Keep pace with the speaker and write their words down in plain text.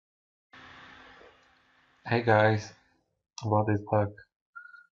Hey guys, what is back?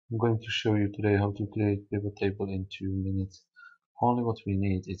 I'm going to show you today how to create pivot table in 2 minutes. Only what we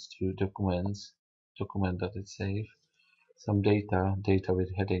need is two documents, document that is safe, some data with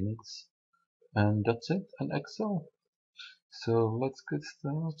headings, and that's it, and Excel. So let's get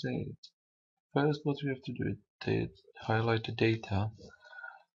started. First, what we have to do is highlight the data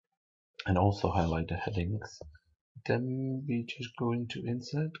and also highlight the headings. Then we just go into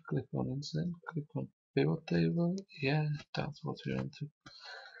insert, click on pivot table. Yeah, that's what we want to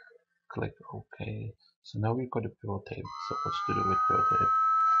click OK. So now we've got a pivot table. So what's to do with pivot table?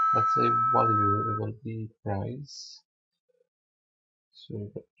 Let's say value, it will be price. So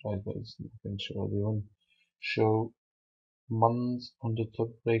we've got price, but it's nothing sure. We want show months on the top,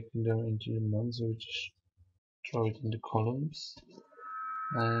 breaking them into the months. So we just draw it in the columns.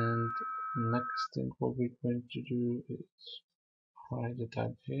 And next thing what we're going to do is write the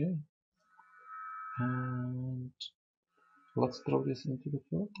tab here. And let's throw this into the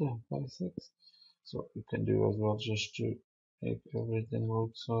filter by 6. So you can do as well just to make everything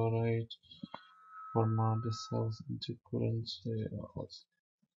looks alright. Format the cells into currency or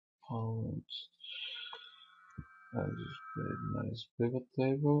pounds. And just create a nice pivot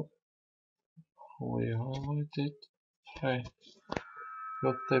table. We highlight it. Okay,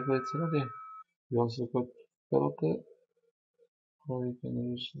 pivot table is ready. We also got filter, or you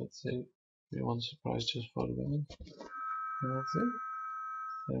can use, let's say, we want surprise just for the women. And that's it.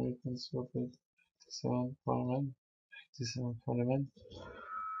 Then we can swap it 87 for men, 87 for the men,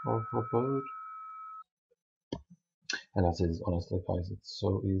 or for both. And that's it, honestly guys, it's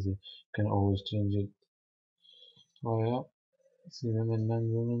so easy. You can always change it. Oh yeah, see them in men,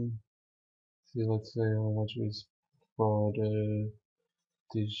 women. See, let's say how much we spent for the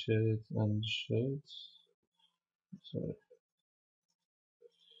t-shirts and shirts. Sorry,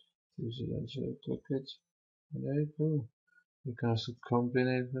 t-shirt and shirt, click it. And there you go. You can also combine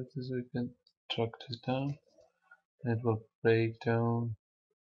it with this, so you can track this down. And it will break down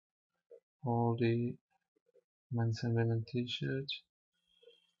all the men's and women t-shirts.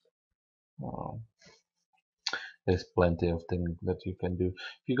 Wow. There's plenty of things that you can do. If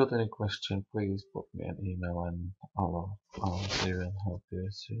you got any question, please put me an email and I'll answer and help you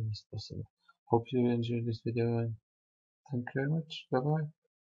as soon as possible. Hope you enjoyed this video and thank you very much. Bye bye.